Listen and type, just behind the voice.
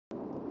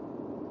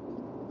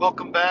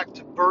Welcome back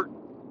to Bert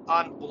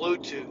on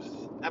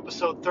Bluetooth,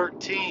 episode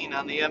 13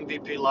 on the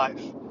MVP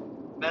Life.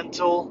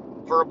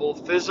 Mental, verbal,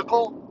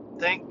 physical,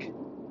 think,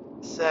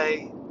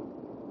 say,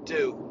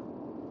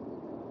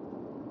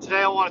 do.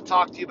 Today I want to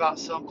talk to you about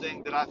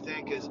something that I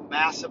think is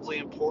massively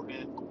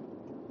important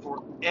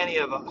for any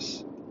of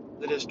us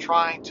that is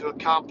trying to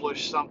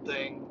accomplish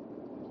something.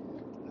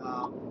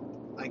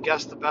 I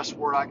guess the best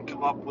word I can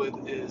come up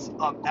with is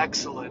of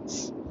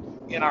excellence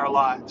in our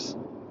lives.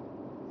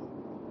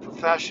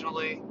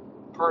 Professionally,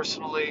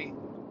 personally,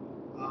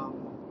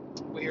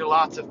 we hear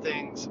lots of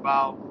things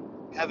about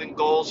having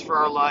goals for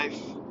our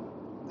life,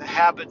 the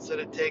habits that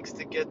it takes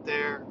to get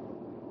there,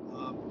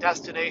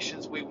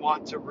 destinations we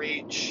want to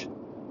reach,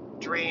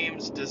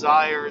 dreams,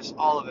 desires,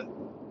 all of it,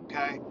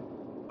 okay?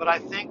 But I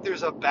think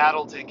there's a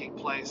battle taking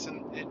place.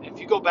 And if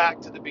you go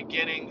back to the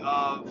beginning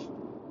of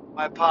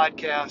my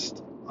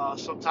podcast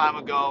some time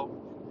ago,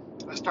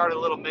 I started a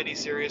little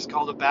mini-series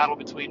called A Battle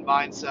Between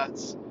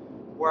Mindsets,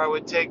 where I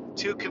would take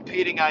two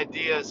competing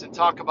ideas and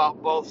talk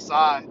about both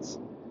sides.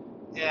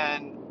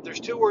 And there's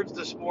two words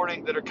this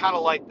morning that are kind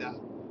of like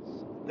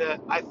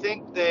that I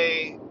think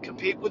they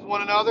compete with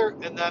one another,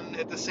 and then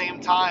at the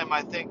same time,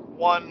 I think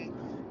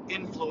one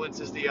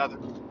influences the other.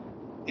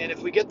 And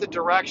if we get the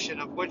direction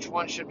of which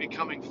one should be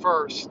coming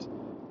first,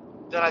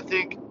 then I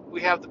think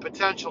we have the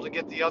potential to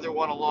get the other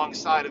one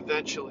alongside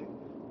eventually.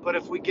 But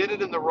if we get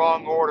it in the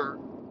wrong order,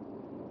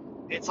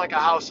 it's like a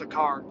house of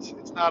cards.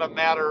 It's not a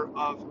matter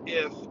of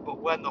if, but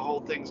when the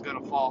whole thing's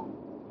going to fall.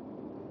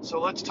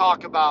 So let's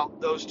talk about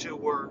those two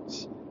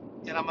words.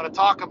 And I'm going to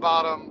talk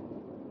about them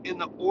in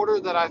the order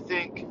that I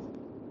think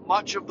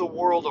much of the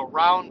world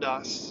around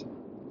us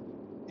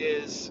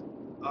is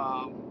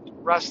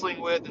wrestling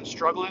with and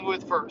struggling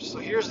with first. So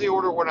here's the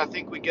order when I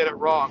think we get it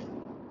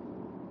wrong.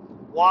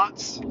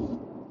 Wants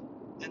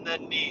and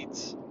then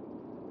needs.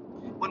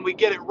 When we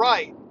get it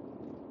right,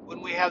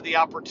 when we have the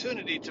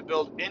opportunity to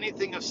build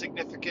anything of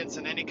significance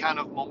and any kind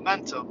of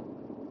momentum,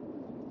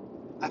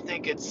 I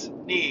think it's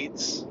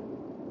needs,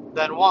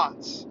 then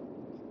wants.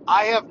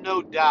 I have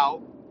no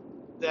doubt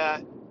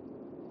that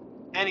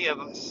any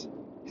of us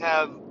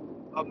have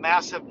a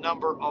massive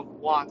number of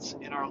wants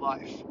in our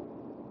life.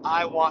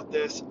 I want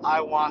this,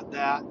 I want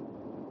that.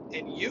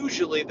 And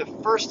usually the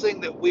first thing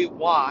that we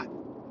want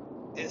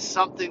is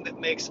something that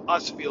makes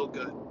us feel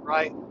good,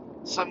 right?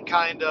 Some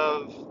kind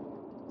of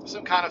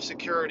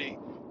security.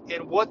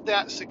 And what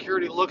that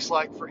security looks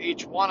like for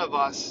each one of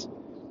us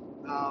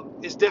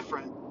is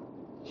different.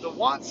 The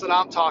wants that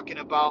I'm talking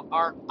about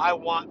aren't I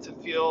want to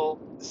feel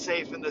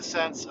safe in the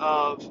sense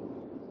of,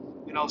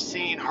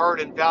 seen, heard,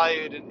 and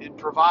valued and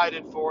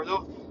provided for.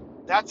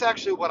 That's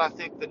actually what I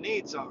think the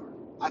needs are.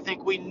 I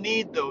think we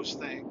need those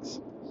things.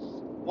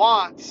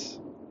 Wants,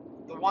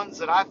 the ones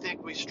that I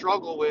think we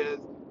struggle with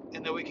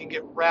and that we can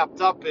get wrapped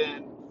up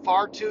in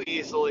far too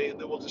easily and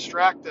that will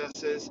distract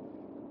us, is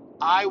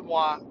I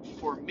want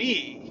for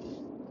me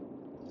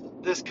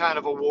this kind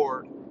of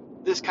award,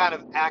 this kind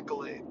of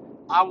accolade.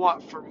 I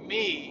want for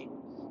me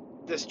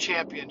this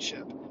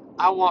championship.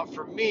 I want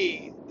for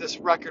me this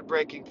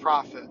record-breaking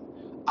profit.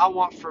 I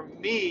want for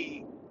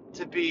me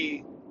to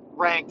be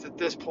ranked at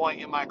this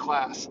point in my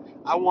class.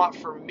 I want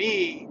for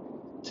me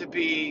to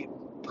be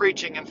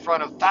preaching in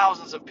front of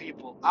thousands of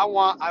people. I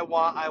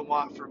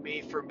want for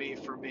me.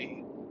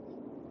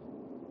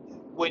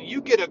 When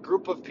you get a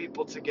group of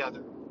people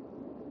together,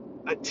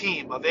 a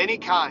team of any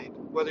kind,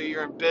 whether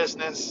you're in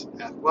business,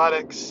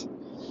 athletics,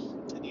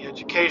 in the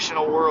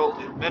educational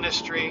world, in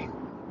ministry,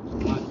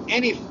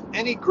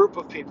 any group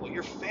of people,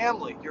 your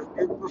family,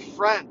 your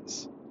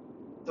friends,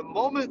 the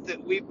moment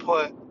that we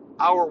put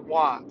our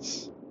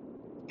wants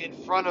in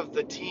front of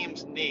the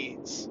team's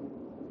needs,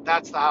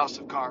 that's the house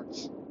of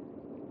cards.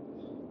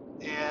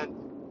 And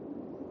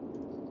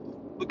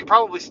we could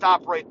probably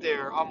stop right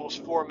there,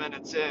 almost 4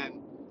 minutes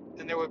in,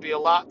 and there would be a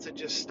lot to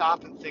just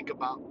stop and think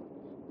about.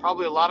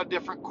 Probably a lot of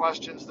different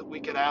questions that we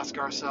could ask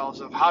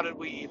ourselves of how did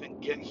we even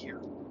get here?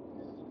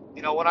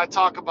 When I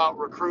talk about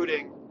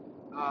recruiting,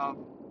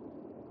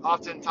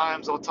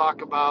 oftentimes I'll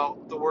talk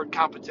about the word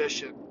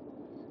competition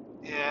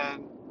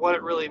and what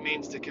it really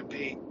means to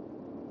compete.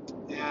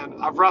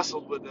 And I've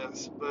wrestled with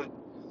this, but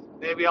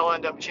maybe I'll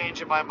end up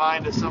changing my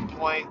mind at some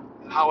point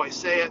how I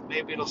say it.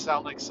 Maybe it'll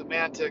sound like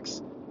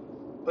semantics.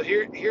 But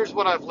here's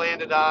what I've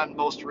landed on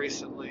most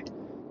recently.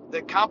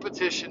 The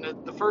competition,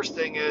 the first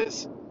thing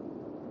is,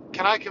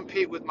 can I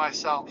compete with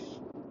myself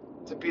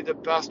to be the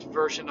best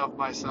version of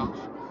myself?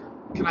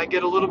 Can I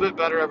get a little bit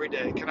better every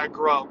day? Can I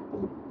grow?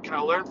 Can I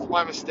learn from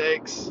my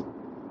mistakes?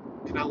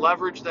 Can I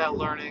leverage that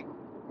learning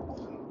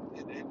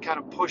and kind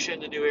of push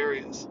into new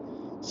areas?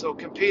 So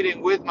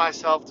competing with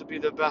myself to be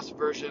the best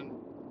version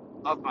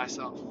of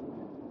myself.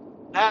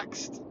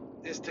 Next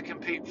is to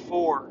compete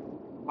for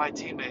my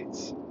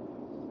teammates.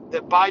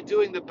 That by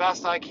doing the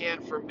best I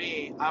can for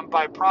me, I'm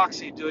by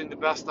proxy doing the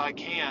best I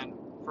can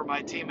for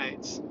my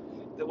teammates.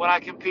 That when I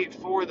compete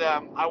for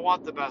them, I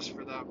want the best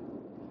for them.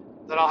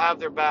 That I'll have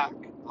their back.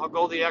 I'll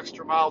go the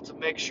extra mile to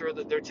make sure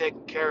that they're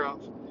taken care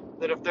of.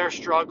 That if they're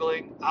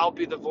struggling, I'll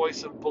be the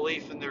voice of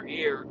belief in their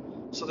ear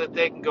so that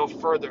they can go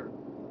further,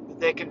 that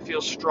they can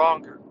feel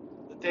stronger,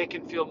 that they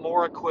can feel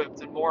more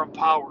equipped and more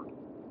empowered.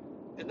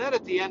 And then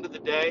at the end of the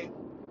day,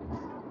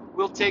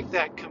 we'll take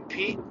that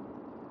compete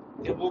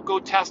and we'll go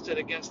test it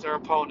against our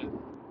opponent.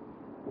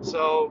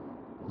 So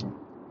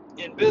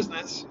in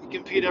business, you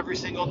compete every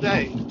single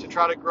day to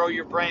try to grow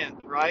your brand,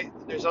 right?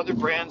 There's other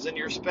brands in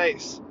your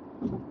space.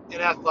 In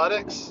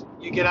athletics,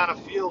 you get on a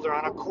field or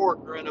on a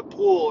court or in a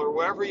pool or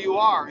wherever you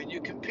are and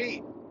you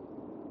compete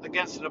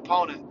against an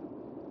opponent.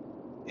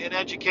 In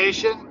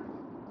education,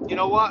 you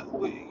know what?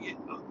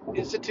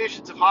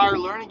 Institutions of higher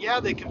learning, yeah,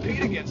 they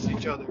compete against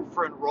each other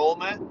for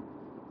enrollment,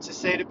 to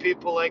say to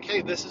people like,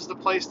 hey, this is the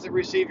place to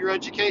receive your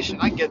education.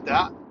 I get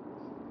that.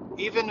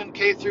 Even in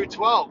K through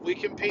 12, we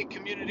compete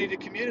community to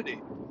community.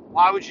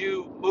 Why would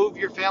you move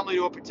your family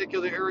to a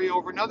particular area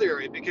over another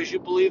area? Because you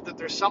believe that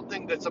there's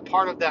something that's a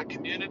part of that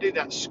community,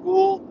 that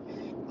school,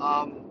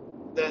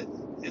 that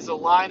is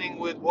aligning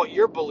with what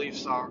your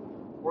beliefs are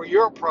or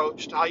your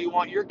approach to how you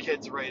want your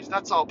kids raised.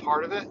 That's all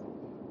part of it.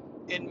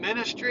 In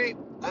ministry,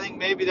 I think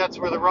maybe that's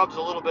where the rub's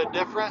a little bit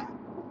different.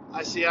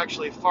 I see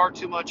actually far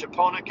too much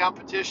opponent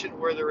competition,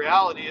 where the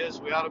reality is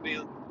we ought to be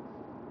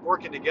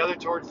working together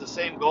towards the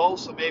same goal.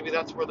 So maybe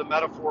that's where the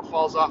metaphor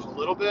falls off a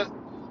little bit.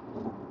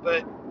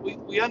 But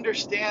we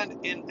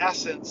understand in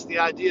essence the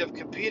idea of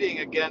competing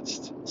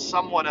against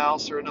someone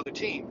else or another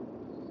team.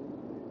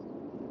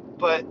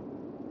 But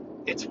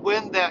it's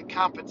when that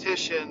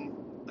competition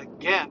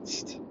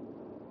against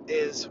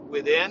is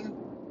within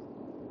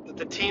that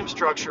the team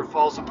structure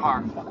falls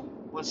apart.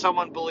 When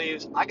someone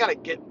believes, I got to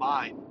get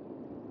mine,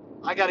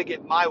 I got to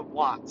get my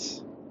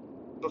wants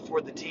before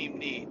the team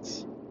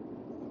needs.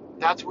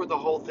 That's where the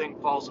whole thing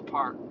falls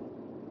apart.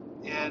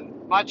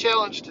 And my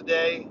challenge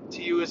today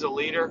to you as a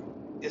leader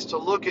is to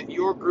look at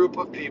your group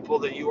of people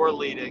that you are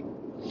leading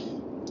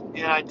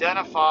and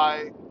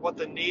identify what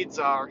the needs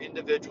are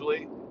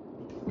individually,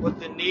 what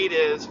the need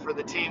is for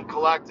the team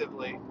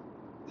collectively,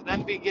 and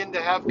then begin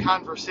to have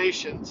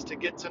conversations to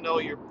get to know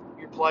your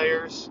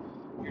players,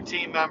 your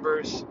team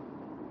members,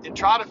 and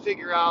try to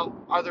figure out,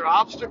 are there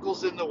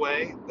obstacles in the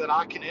way that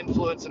I can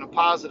influence in a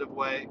positive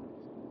way,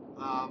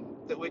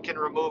 that we can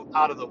remove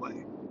out of the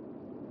way.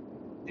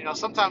 You know,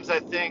 sometimes I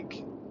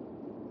think,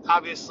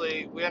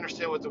 obviously, we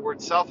understand what the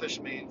word selfish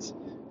means,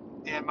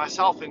 and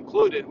myself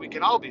included, we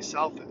can all be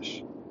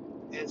selfish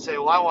and say,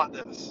 well, I want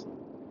this.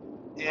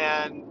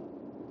 And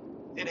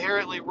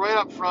inherently, right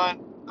up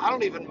front, I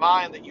don't even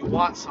mind that you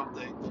want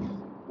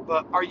something,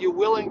 but are you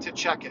willing to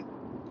check it?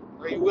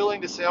 Are you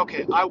willing to say,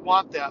 okay, I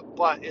want that,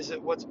 but is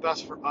it what's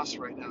best for us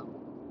right now?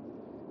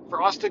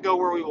 For us to go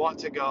where we want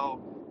to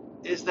go,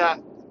 is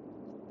that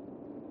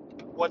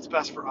what's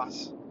best for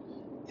us?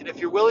 And if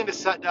you're willing to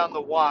set down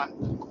the want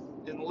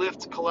and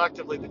lift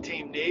collectively the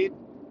team need,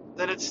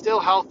 then it's still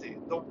healthy.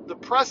 The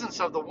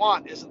presence of the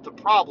want isn't the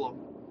problem.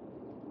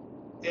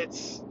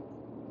 It's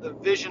the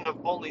vision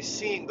of only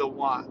seeing the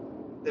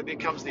want that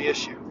becomes the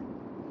issue.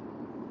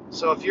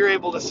 So if you're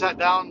able to set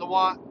down the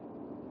want,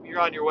 you're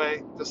on your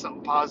way to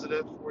something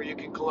positive where you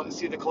can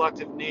see the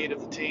collective need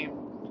of the team.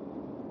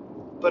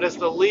 But as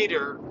the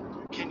leader,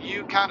 can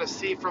you kind of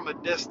see from a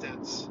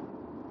distance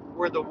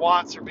where the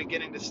wants are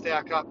beginning to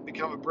stack up,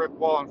 become a brick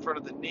wall in front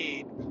of the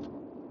need,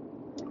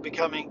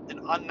 becoming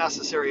an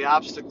unnecessary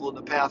obstacle in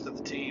the path of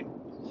the team?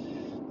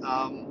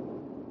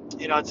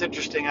 You know, it's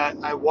interesting.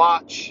 I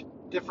watch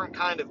different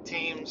kinds of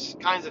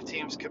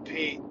teams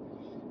compete,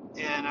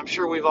 and I'm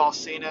sure we've all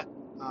seen it.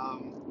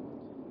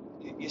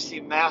 You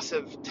see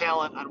massive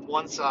talent on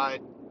one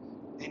side,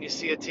 and you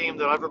see a team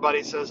that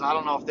everybody says, I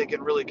don't know if they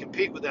can really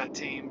compete with that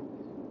team.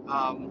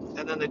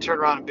 And then they turn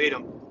around and beat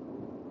them.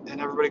 And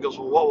everybody goes,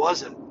 well, what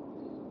was it?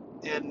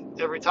 And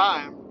every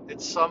time,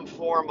 it's some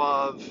form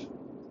of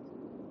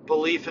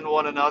belief in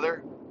one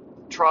another,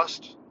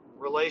 trust,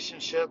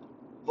 relationship,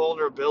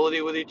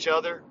 vulnerability with each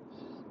other.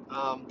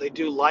 They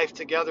do life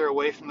together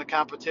away from the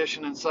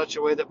competition in such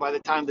a way that by the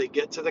time they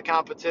get to the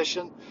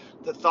competition,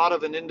 the thought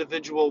of an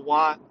individual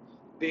want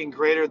being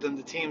greater than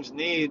the team's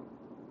need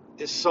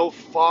is so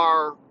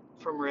far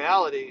from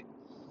reality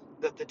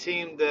that the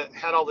team that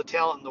had all the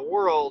talent in the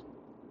world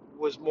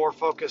was more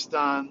focused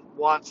on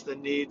wants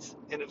than needs,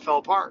 and it fell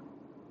apart.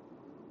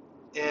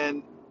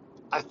 And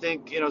I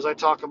think, you know, as I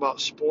talk about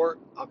sport,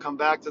 I'll come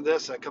back to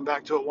this. I come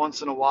back to it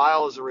once in a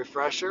while as a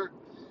refresher,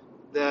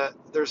 that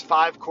there's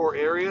 5 core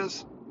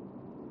areas.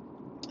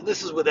 And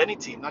this is with any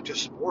team, not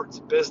just sports,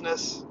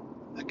 business,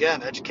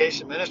 again,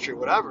 education, ministry,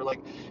 whatever.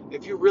 Like,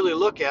 if you really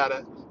look at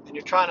it and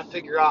you're trying to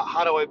figure out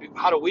how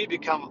do we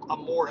become a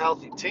more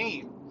healthy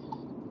team,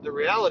 the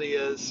reality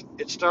is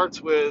it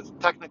starts with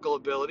technical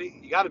ability.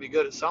 You got to be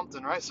good at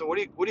something, right? So what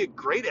are you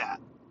great at?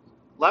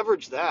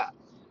 Leverage that.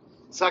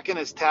 Second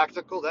is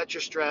tactical. That's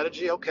your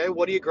strategy. Okay,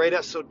 what are you great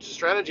at? So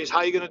strategy is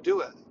how you're going to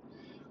do it.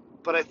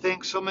 But I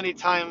think so many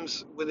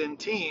times within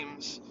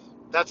teams,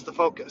 that's the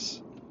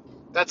focus.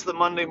 That's the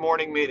Monday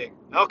morning meeting.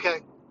 Okay,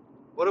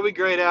 what are we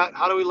great at?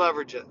 How do we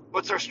leverage it?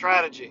 What's our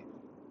strategy?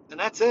 And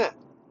that's it.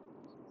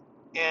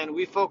 And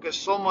we focus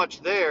so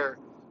much there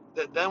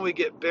that then we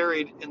get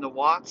buried in the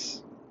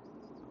wants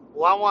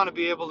Well, I want to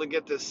be able to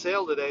get this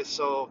sale today,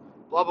 so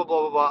blah, blah,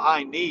 blah, blah, blah,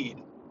 I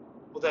need.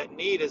 Well, that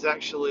need is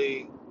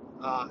actually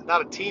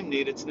not a team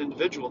need, it's an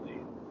individual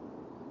need.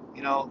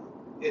 You know,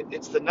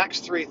 it's the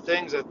next three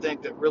things I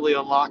think that really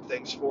unlock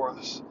things for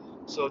us.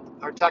 So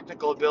our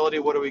technical ability,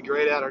 what are we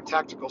great at? Our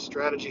tactical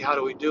strategy, how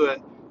do we do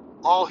it?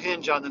 All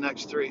hinge on the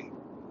next three.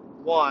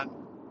 One,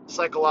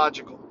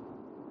 psychological.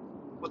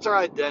 What's our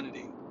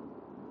identity?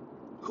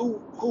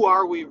 Who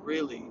are we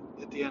really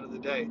at the end of the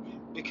day?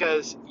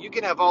 Because you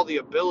can have all the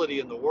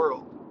ability in the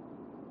world,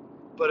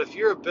 but if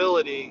your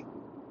ability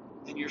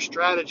and your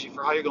strategy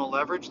for how you're going to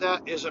leverage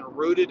that isn't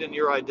rooted in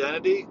your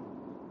identity,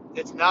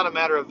 it's not a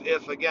matter of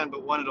if again,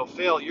 but when it'll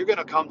fail. You're going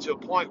to come to a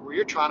point where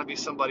you're trying to be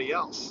somebody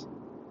else,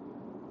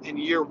 and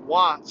your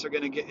wants are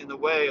going to get in the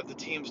way of the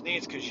team's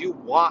needs because you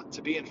want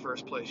to be in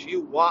first place.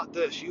 You want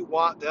this, you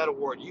want that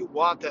award, you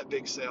want that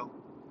big sale.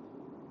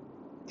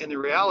 And the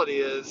reality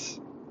is,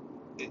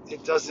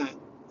 it doesn't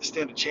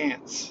stand a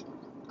chance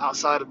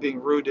outside of being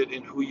rooted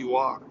in who you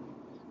are.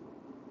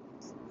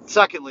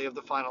 Secondly, of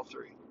the final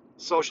three,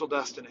 social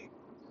destiny.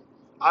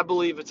 I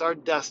believe it's our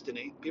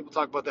destiny. People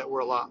talk about that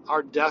word a lot.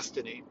 Our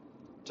destiny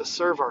to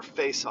serve our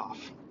face off,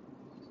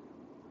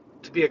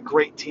 to be a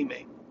great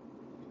teammate.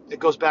 It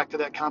goes back to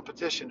that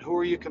competition. Who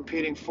are you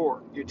competing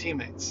for? Your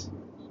teammates.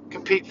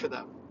 Compete for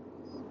them.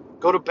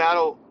 Go to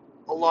battle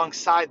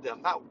alongside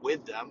them, not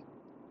with them.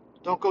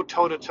 Don't go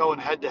toe-to-toe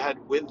and head-to-head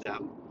with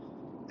them.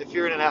 If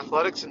you're in an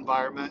athletics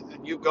environment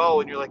and you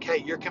go and you're like,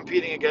 hey, you're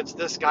competing against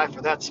this guy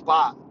for that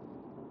spot.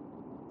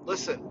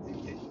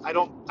 Listen, I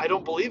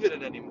don't believe in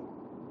it anymore.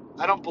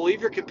 I don't believe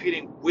you're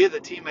competing with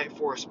a teammate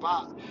for a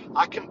spot.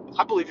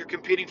 I believe you're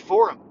competing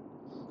for him.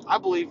 I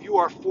believe you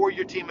are for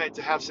your teammate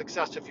to have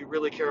success if you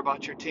really care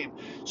about your team.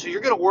 So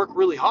you're going to work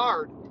really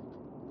hard,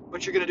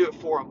 but you're going to do it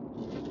for him.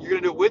 You're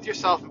going to do it with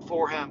yourself and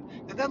for him,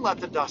 and then let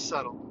the dust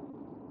settle.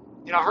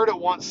 You know, I heard it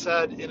once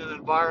said in an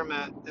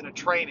environment, in a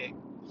training,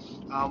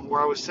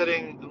 where I was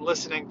sitting and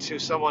listening to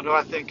someone who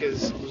I think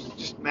was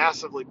just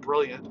massively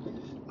brilliant,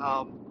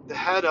 the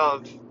head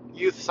of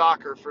youth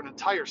soccer for an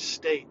entire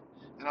state.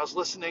 And I was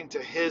listening to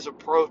his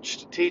approach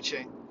to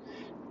teaching.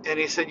 And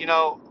he said, you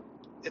know,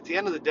 at the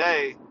end of the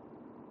day,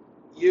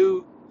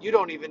 you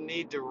don't even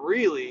need to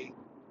really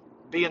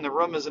be in the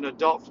room as an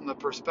adult from the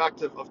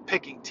perspective of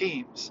picking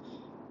teams.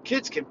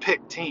 Kids can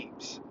pick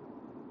teams.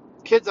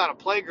 Kids on a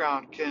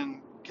playground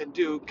can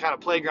do kind of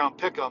playground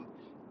pick 'em,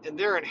 and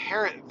their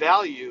inherent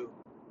value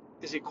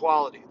is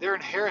equality. Their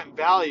inherent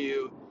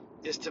value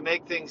is to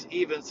make things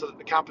even so that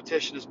the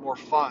competition is more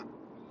fun.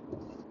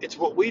 It's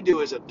what we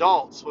do as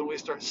adults when we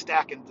start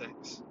stacking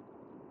things,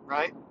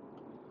 right?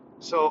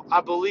 So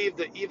I believe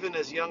that even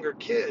as younger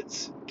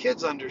kids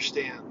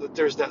understand that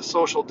there's that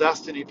social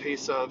destiny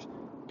piece of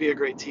be a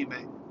great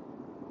teammate.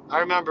 I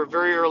remember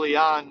very early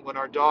on when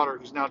our daughter,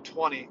 who's now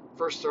 20,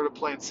 first started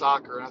playing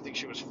soccer, and I think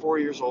she was 4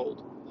 years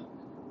old.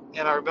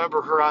 And I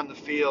remember her on the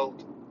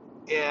field,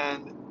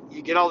 and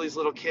you get all these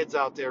little kids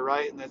out there,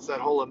 right? And it's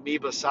that whole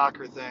amoeba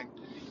soccer thing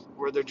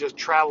where they're just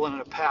traveling in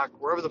a pack.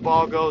 Wherever the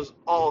ball goes,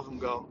 all of them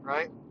go,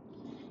 right?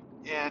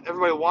 And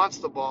everybody wants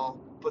the ball,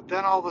 but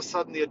then all of a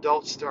sudden the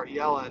adults start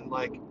yelling,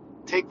 like,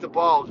 take the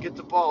ball, get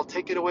the ball,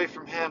 take it away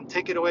from him,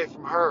 take it away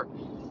from her.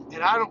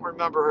 And I don't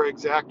remember her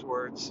exact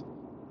words,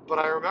 but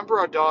I remember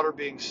our daughter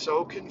being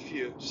so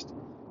confused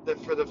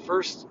that for the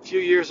first few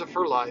years of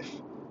her life,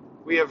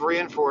 we have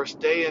reinforced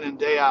day in and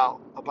day out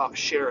about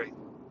sharing.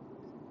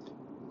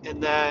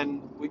 And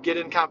then we get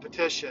in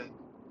competition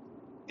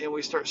and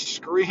we start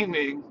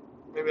screaming,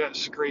 maybe not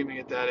screaming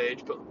at that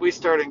age, but we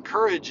start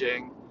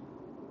encouraging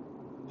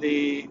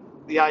the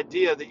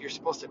idea that you're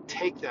supposed to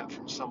take that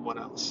from someone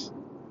else.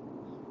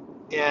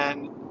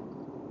 And,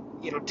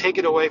 you know, take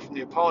it away from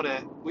the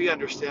opponent, we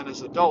understand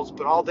as adults,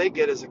 but all they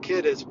get as a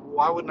kid is,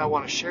 why wouldn't I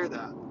want to share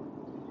that?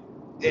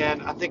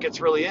 And I think it's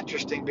really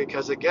interesting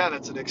because, again,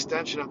 it's an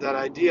extension of that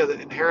idea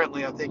that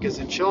inherently I think is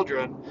in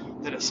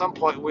children, that at some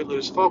point we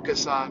lose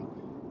focus on,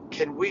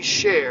 can we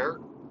share?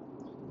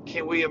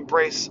 Can we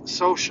embrace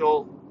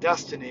social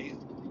destiny,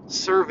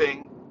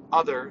 serving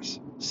others,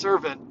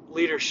 servant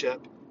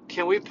leadership?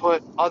 Can we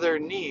put other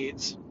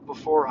needs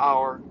before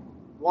our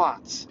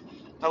wants?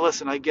 Now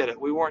listen, I get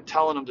it. We weren't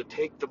telling them to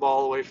take the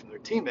ball away from their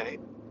teammate,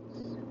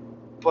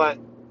 but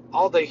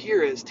all they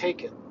hear is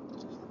take it.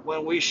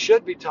 When we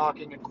should be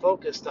talking and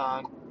focused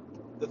on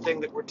the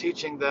thing that we're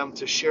teaching them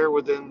to share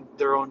within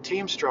their own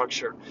team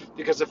structure.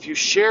 Because if you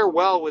share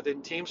well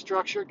within team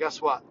structure,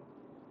 guess what?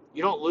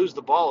 You don't lose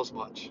the ball as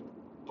much.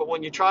 But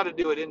when you try to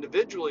do it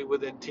individually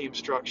within team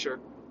structure,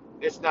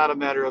 it's not a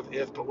matter of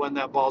if, but when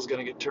that ball is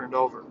going to get turned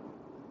over.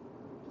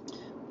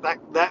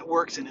 That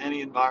works in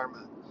any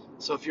environment.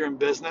 So if you're in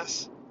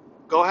business,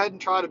 go ahead and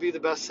try to be the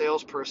best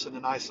salesperson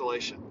in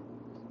isolation.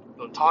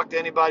 Don't talk to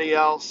anybody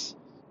else.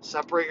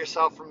 Separate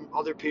yourself from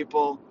other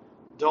people.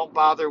 Don't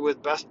bother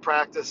with best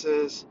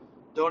practices.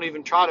 Don't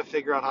even try to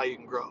figure out how you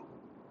can grow.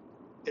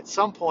 At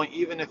some point,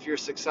 even if you're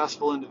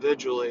successful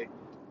individually,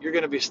 you're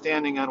going to be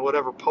standing on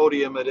whatever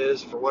podium it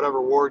is for whatever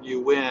award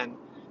you win.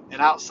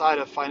 And outside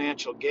of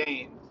financial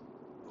gain,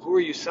 who are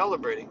you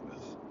celebrating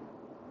with?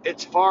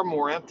 it's far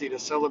more empty to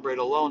celebrate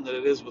alone than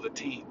it is with a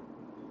team.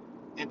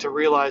 And to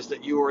realize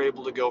that you were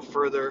able to go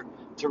further,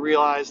 to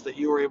realize that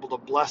you were able to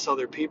bless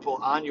other people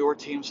on your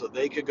team so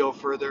they could go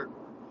further.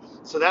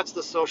 So that's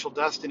the social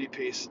destiny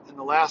piece. And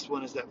the last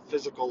one is that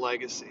physical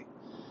legacy,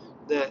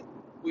 that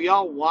we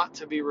all want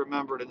to be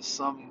remembered in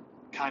some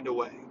kind of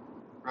way,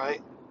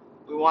 right?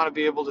 We want to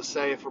be able to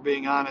say, if we're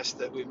being honest,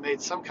 that we've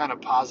made some kind of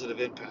positive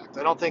impact.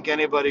 I don't think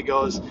anybody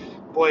goes,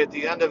 boy, at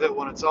the end of it,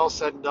 when it's all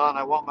said and done,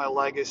 I want my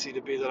legacy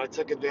to be that I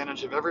took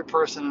advantage of every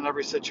person in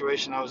every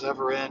situation I was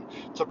ever in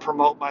to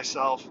promote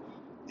myself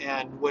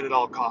and win at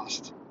all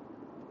costs.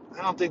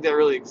 I don't think that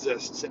really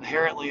exists.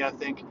 Inherently, I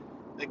think,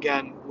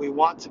 again, we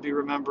want to be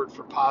remembered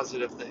for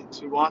positive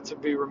things. We want to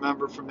be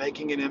remembered for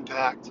making an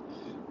impact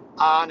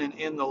on and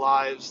in the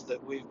lives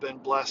that we've been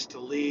blessed to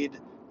lead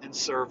and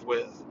serve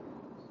with.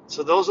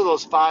 So those are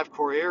those 5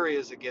 core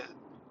areas again,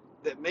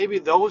 that maybe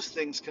those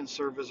things can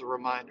serve as a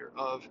reminder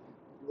of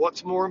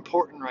what's more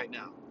important right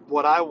now,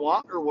 what I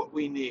want or what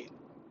we need.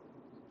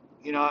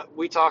 You know,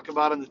 we talk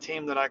about in the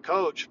team that I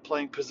coach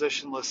playing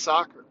positionless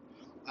soccer.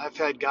 I've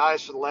had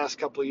guys for the last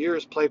couple of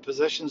years play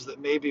positions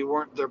that maybe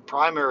weren't their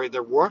primary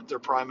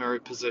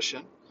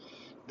position,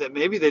 that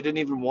maybe they didn't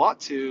even want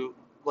to,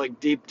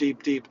 like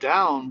deep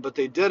down, but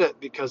they did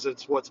it because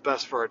it's what's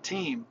best for our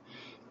team.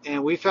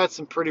 And we've had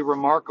some pretty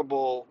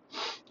remarkable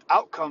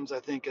outcomes, I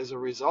think, as a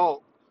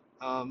result,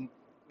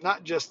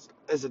 not just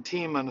as a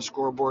team on the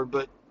scoreboard,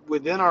 but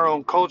within our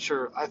own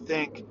culture. I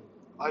think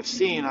I've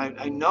seen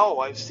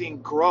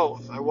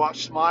growth. I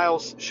watch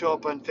smiles show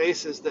up on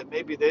faces that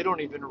maybe they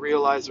don't even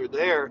realize are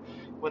there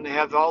when they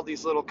have all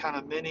these little kind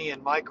of mini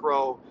and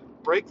micro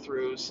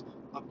breakthroughs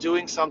of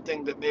doing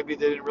something that maybe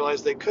they didn't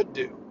realize they could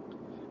do.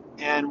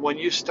 And when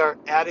you start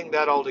adding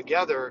that all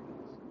together,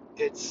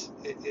 it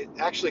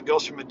actually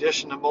goes from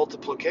addition to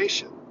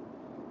multiplication.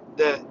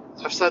 That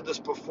I've said this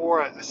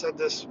before. I said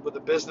this with a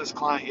business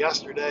client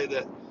yesterday,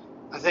 that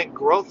I think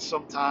growth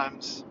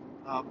sometimes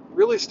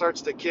really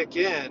starts to kick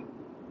in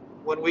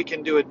when we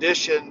can do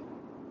addition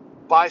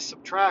by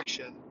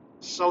subtraction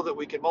so that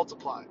we can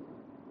multiply.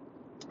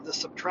 The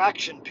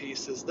subtraction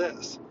piece is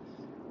this: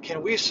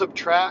 can we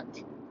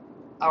subtract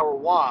our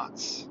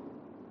wants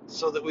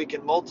so that we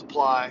can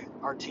multiply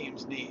our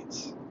team's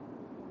needs?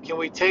 Can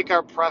we take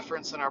our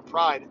preference and our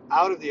pride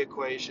out of the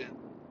equation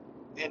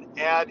and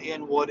add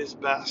in what is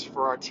best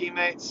for our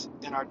teammates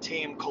and our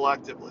team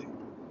collectively?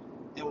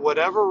 In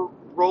whatever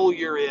role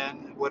you're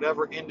in,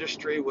 whatever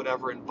industry,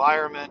 whatever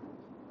environment,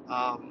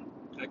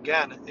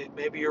 again,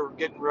 maybe you're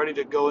getting ready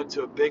to go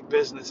into a big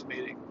business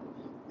meeting,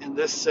 and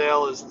this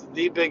sale is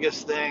the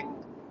biggest thing,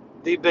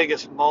 the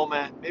biggest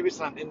moment. Maybe it's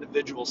not an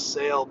individual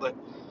sale, but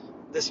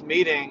this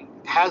meeting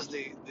has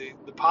the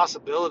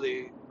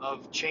possibility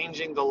of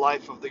changing the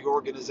life of the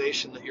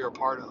organization that you're a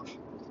part of.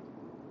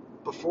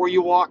 Before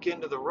you walk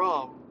into the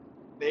room,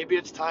 maybe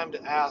it's time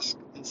to ask,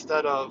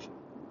 instead of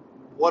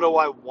what do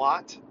I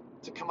want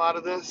to come out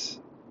of this,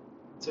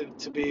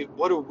 to be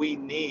what do we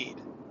need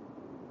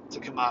to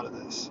come out of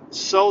this,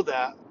 so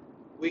that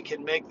we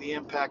can make the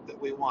impact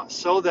that we want,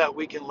 so that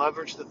we can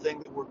leverage the thing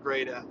that we're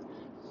great at,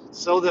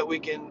 so that we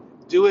can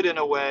do it in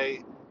a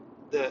way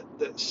that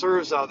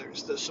serves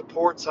others, that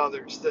supports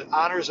others, that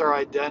honors our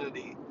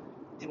identity,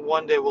 and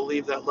one day we'll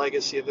leave that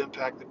legacy of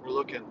impact that we're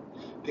looking.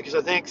 Because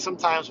I think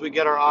sometimes we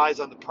get our eyes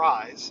on the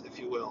prize, if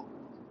you will.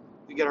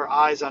 We get our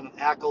eyes on an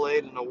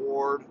accolade, an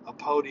award, a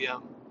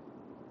podium,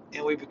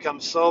 and we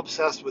become so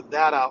obsessed with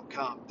that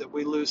outcome that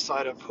we lose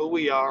sight of who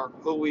we are,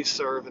 who we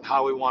serve, and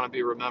how we want to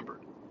be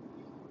remembered.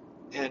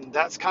 And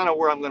that's kind of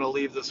where I'm going to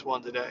leave this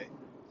one today.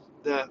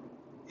 That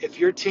if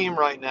your team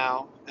right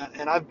now,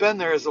 and I've been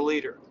there as a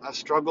leader, I've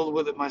struggled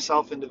with it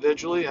myself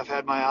individually. I've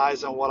had my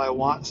eyes on what I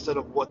want instead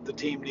of what the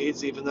team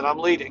needs, even that I'm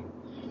leading.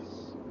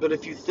 But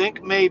if you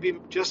think maybe,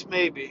 just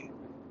maybe,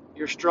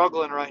 you're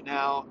struggling right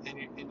now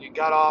and you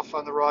got off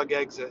on the wrong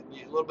exit,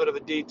 a little bit of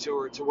a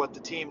detour to what the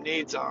team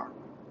needs are,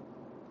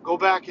 go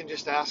back and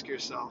just ask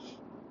yourself,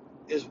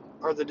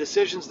 are the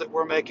decisions that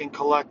we're making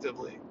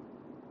collectively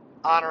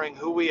honoring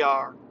who we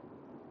are,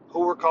 who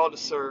we're called to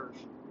serve,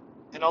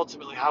 and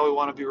ultimately how we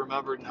want to be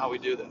remembered and how we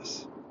do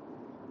this?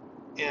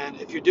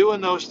 And if you're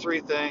doing those 3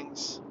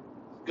 things,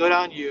 good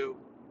on you.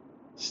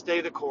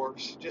 Stay the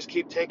course. Just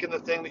keep taking the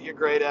thing that you're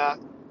great at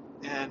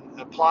and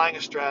applying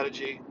a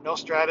strategy. No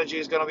strategy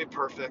is going to be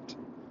perfect.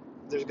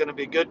 There's going to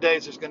be good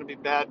days. There's going to be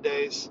bad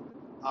days.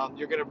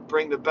 You're going to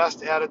bring the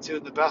best attitude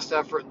and the best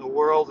effort in the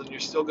world, and you're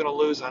still going to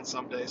lose on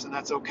some days, and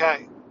that's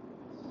okay.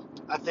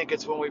 I think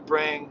it's when we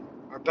bring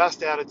our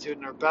best attitude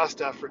and our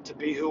best effort to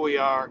be who we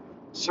are,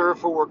 serve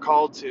who we're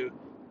called to,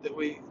 that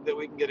we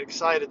can get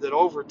excited that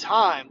over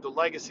time the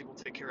legacy will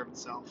take care of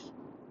itself.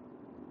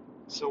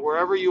 So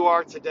wherever you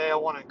are today, I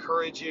want to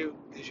encourage you,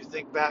 as you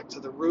think back to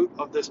the root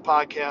of this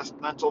podcast: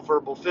 mental,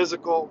 verbal,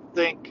 physical.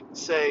 Think,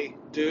 say,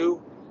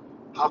 do.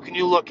 How can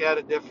you look at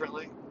it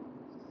differently?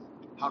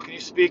 How can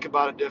you speak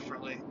about it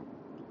differently?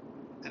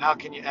 And how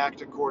can you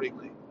act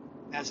accordingly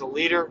as a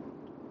leader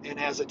and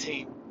as a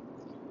team?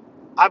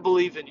 I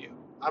believe in you.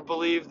 I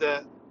believe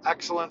that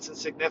excellence and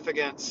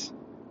significance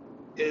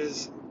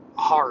is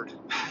hard.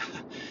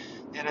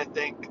 And I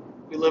think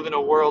we live in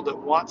a world that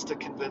wants to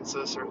convince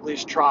us, or at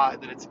least try,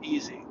 that it's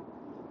easy.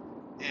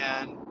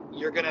 And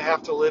you're going to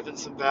have to live in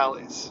some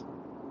valleys.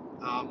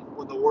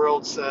 When the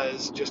world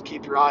says just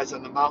keep your eyes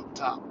on the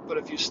mountaintop. But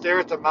if you stare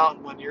at the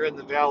mountain when you're in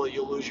the valley,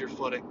 you'll lose your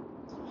footing.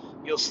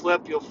 You'll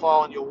slip, you'll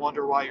fall, and you'll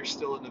wonder why you're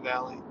still in the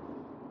valley.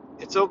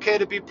 It's okay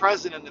to be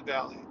present in the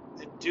valley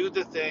and do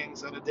the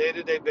things on a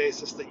day-to-day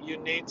basis that you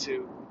need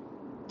to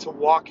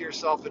walk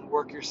yourself and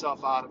work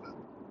yourself out of it.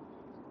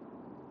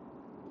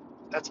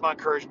 That's my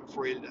encouragement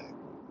for you today.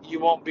 You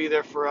won't be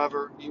there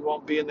forever. You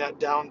won't be in that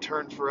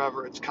downturn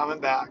forever. It's coming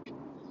back.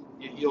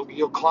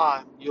 You'll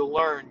climb. You'll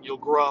learn. You'll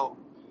grow.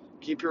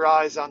 Keep your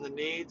eyes on the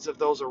needs of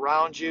those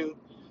around you.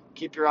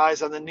 Keep your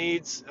eyes on the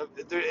needs of,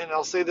 and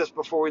I'll say this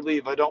before we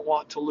leave. I don't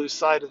want to lose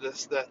sight of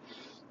this, that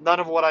none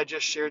of what I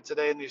just shared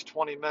today in these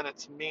 20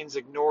 minutes means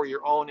ignore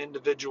your own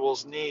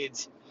individual's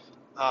needs,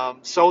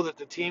 so that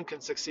the team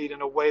can succeed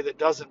in a way that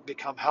doesn't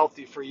become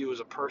healthy for you as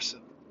a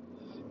person.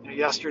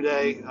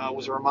 Yesterday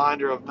was a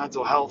reminder of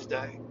Mental Health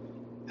Day,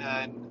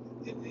 and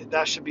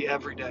that should be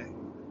every day.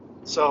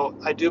 So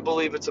I do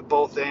believe it's a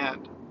both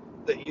and,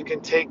 that you can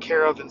take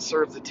care of and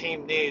serve the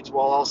team needs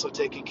while also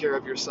taking care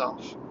of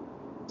yourself.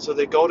 So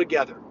they go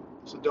together.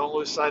 So don't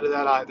lose sight of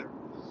that either.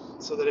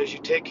 So that as you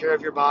take care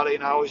of your body,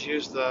 and I always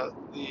use the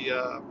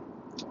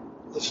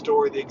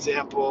story, the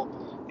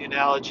example, the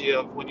analogy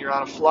of when you're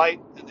on a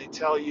flight and they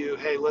tell you,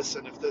 hey,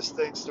 listen, if this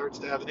thing starts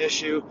to have an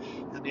issue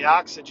and the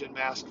oxygen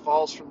mask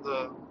falls from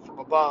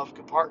above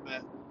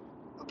compartment,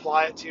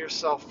 apply it to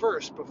yourself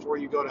first before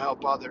you go to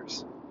help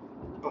others.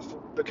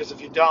 Because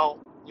if you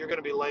don't, you're going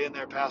to be laying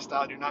there passed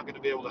out and you're not going to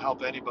be able to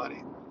help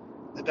anybody.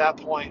 At that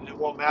point, it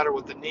won't matter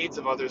what the needs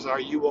of others are,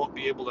 you won't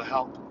be able to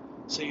help.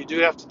 So you do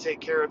have to take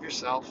care of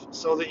yourself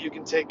so that you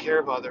can take care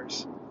of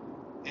others.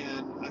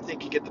 And I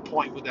think you get the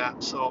point with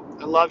that. So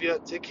I love you.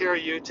 Take care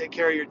of you. Take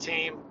care of your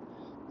team.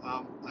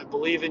 I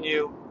believe in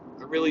you.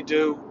 I really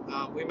do.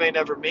 We may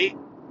never meet.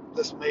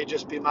 This may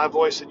just be my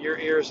voice in your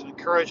ears and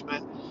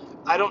encouragement.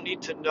 I don't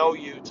need to know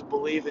you to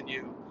believe in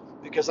you,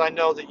 because I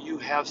know that you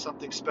have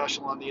something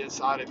special on the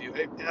inside of you.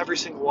 Every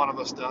single one of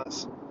us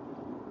does.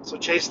 So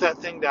chase that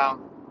thing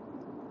down.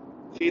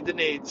 Feed the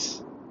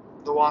needs.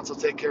 The wants will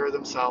take care of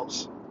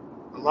themselves.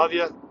 I love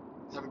you.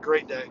 Have a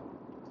great day.